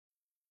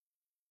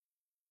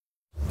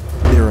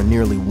are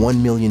nearly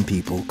 1 million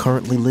people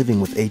currently living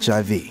with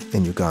HIV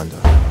in Uganda.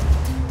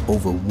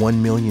 Over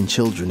 1 million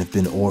children have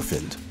been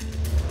orphaned.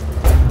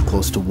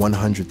 Close to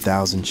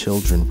 100,000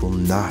 children will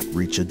not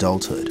reach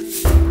adulthood.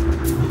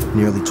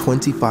 Nearly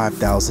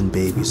 25,000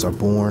 babies are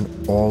born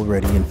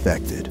already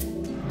infected.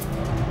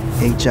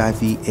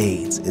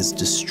 HIV/AIDS is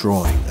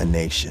destroying a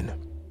nation.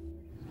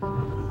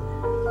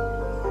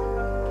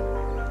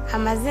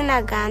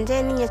 Amazina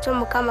ganje ni nyecho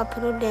mukama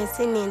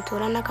Prudence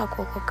nintura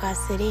n'akakoko ka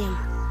sirimu.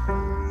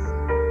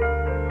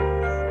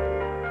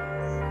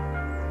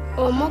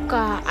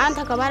 Omuka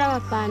anta kabara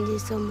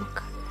bapangisa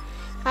omuka.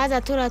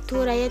 Aza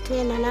turatura yetu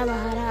yena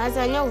n'abahara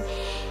aza nyo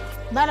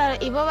bara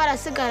ibo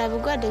barasigara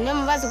bigwede nyo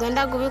mubazo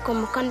gwenda gubiko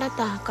muka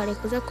ndataha kare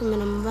kuza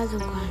kumena mubazo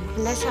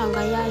gwanje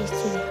ndashanga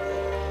yahise.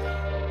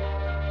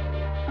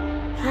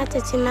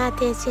 Hata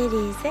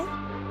kinatekereze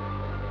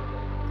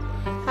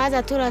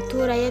aza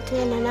turatura yetu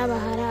yena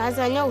n'abahara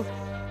aza nyo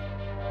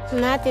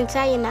nati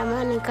ncaye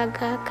namani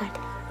kagakare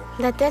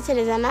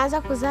ndatekereza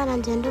naza kuzara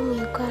ngendo mu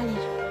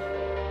ikarira.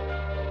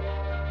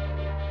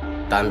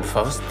 Tambi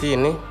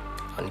Faustine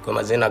niko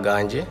mazina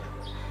ganje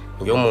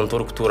nyo muntu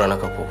uri kutura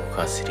n'akakoko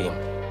ka sirimu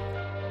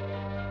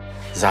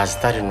za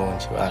zitari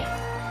nonje bana.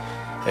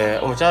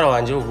 Umucyara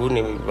wanje ubu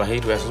ni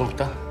bahirwe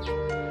yasumbuta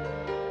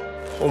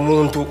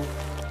umuntu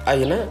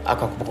ayine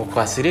akakoko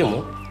ka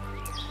sirimu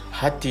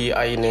hati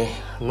ayine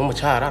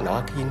n'umucyara na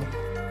wakine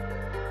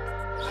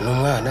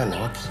n'umwana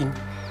na wakine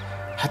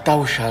hata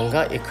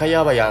ushanga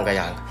ekayaba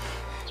yanga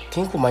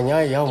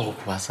tinkumanya yawo ngo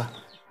kubasa.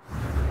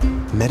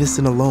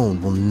 Medicine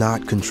alone will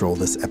not control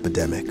this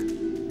epidemic.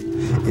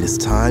 It is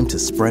time to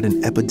spread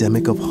an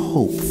epidemic of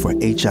hope for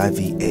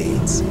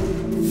HIV/AIDS.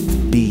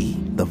 Be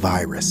the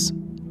virus.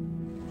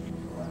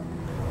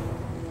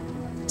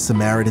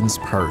 Samaritan's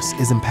Purse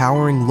is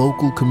empowering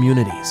local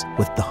communities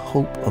with the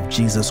hope of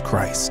Jesus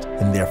Christ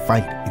in their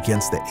fight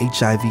against the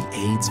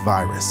HIV/AIDS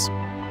virus.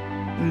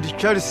 Ndi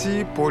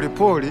Chelsea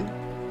poli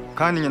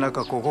kandi nyina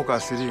kakoko ka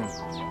sirimu.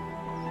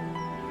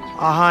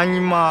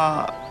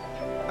 Ahanyuma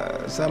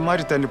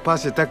Samaritan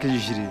Purse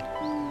takijiri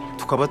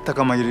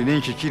tukabataka amayire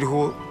nenshi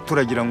kiriho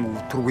turagira ngo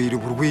turwire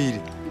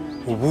burwire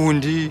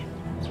ubundi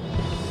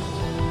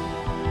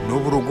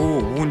n'uburugo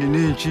ubundi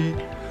nenshi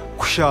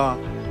kusha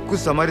ku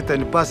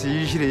Samaritan Purse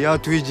yijire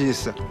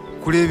yatwigisa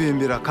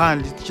kurebembera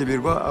kandi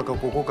tukeberwa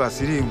akakoko ka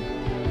sirimu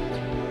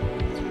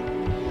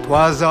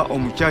twaza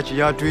omucyaci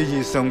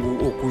yatwigisa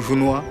ngo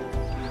okujunwa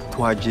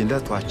twagenda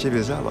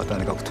twakebeza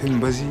batandika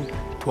kutwimbazi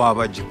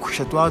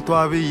twabagikusha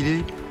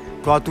twabire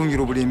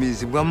twatungira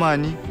uburemezi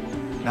bw'amani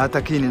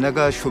natakini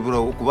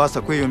nagashobora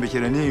kubasa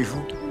kweyombekera n'ejo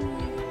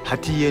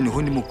hatiye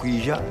niho ndi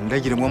mukwija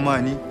ndagiremo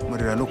amani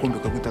murira no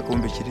kumbeka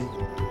gutakombekire.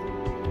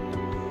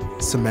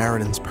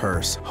 Samaritan's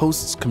Purse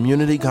hosts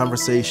community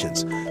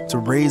conversations to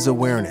raise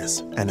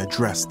awareness and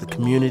address the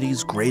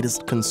community's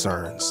greatest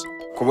concerns.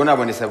 Kubona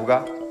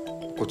bonesabwa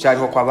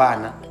kucyariho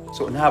kw'abana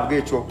so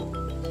ntabweco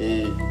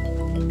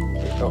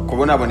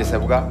kubona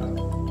bonesabwa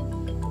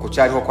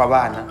kucyariho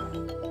kw'abana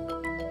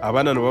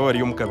abana no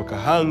babari mu kabaka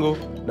hango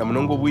na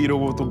munongo bwiro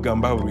bwo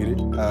tugamba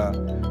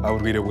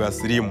aburwire bwa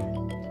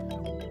sirimu.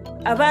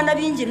 Abana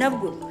bingi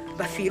nabwo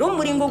bafira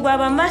umuringo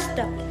gwaba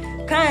master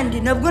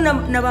kandi nabwo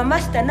naba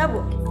master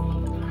nabo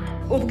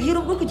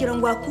ubwiro bwo kugira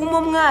ngo akuma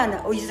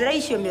umwana oyizira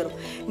yishomero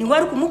ni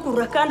wari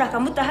kumukurura kandi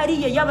akamuta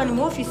hariye yaba ni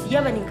mu office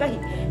yaba ni kahi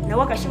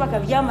nawe akashiba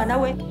kabyama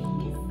nawe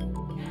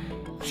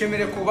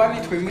shemere kuba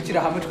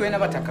bitwimukira hamwe twe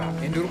n'abataka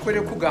enduru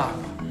kwere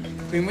kugamba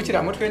twimukira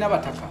hamwe twe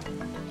n'abataka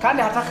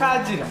kandi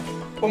hatakagira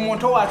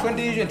umuntu wacu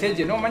ndije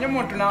nteje no manya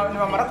umuntu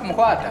nabamara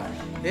kumukwata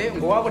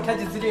ngo wabo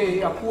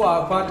tagizire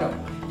akuwa kwata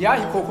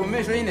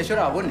yahikokomesho yine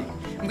shora abone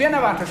mbwe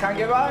n'abantu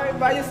shange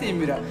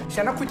bayisimira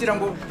shana kugira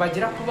ngo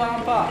bagira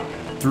kubamba.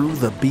 Through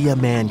the Be a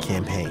Man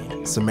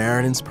campaign,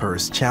 Samaritan's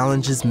Purse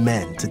challenges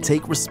men to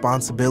take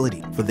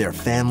responsibility for their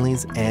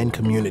families and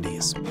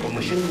communities.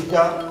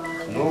 Umushinga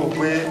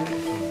n'ubwe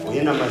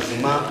uyina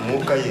mazima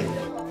mukaye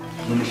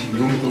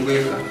umushinga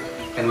umutungeka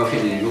kandi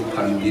bafite no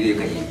kukamugire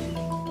kayi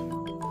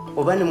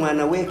obane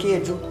mwana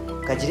wekejo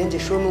kagirenje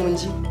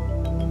shonungi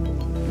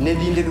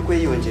nebinde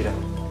bikweyongera.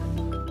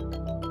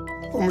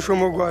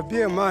 Omushomo gwa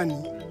Be a Man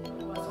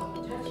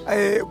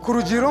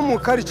kurugiro mu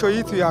karicho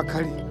yitu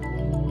yakari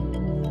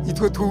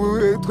itwe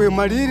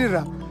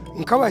twemalirira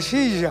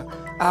nkabashija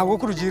abo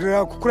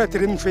kurugirira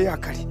kukuratira imico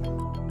yakari.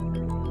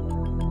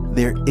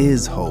 There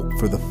is hope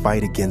for the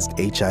fight against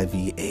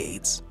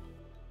HIV/AIDS.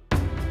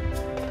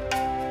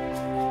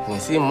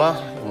 Nisima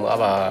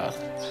aba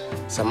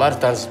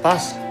Samaritan's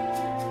Purse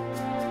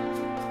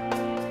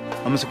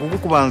amasiko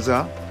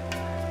gukubanza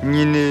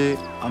nyine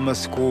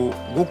amasiko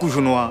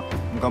gukujunwa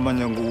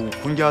ngamanya ngo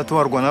kunjya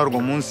twarwa narwo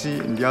munsi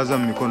ndiyaza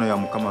mu mikono ya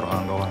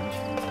mukamaruhanga wanje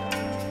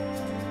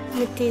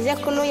mutize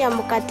kuno ya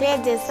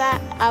mukatwegesa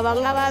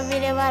abanga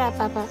babire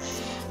barapapa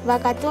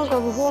bakatunga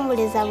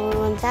buhumuriza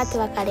burunzi hati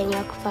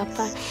bakarenga ku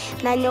papa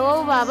na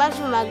nyowo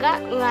babajumaga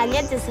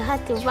mwanyegese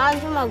hati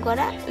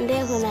banjumagora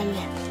ndeho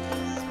namya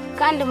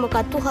kandi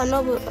mukatuha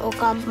no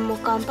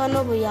mukampa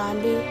no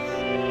buyambi.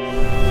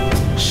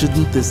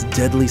 Shouldn't this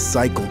deadly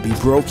cycle be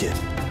broken?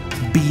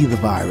 be the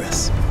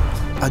virus.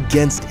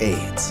 Against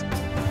AIDS,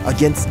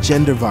 against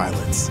gender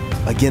violence,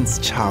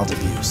 against child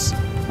abuse.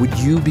 Would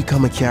you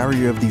become a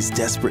carrier of these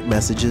desperate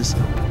messages?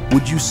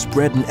 Would you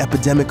spread an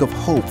epidemic of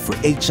hope for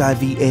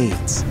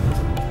HIV/AIDS?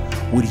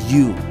 Would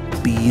you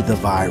be the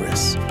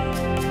virus?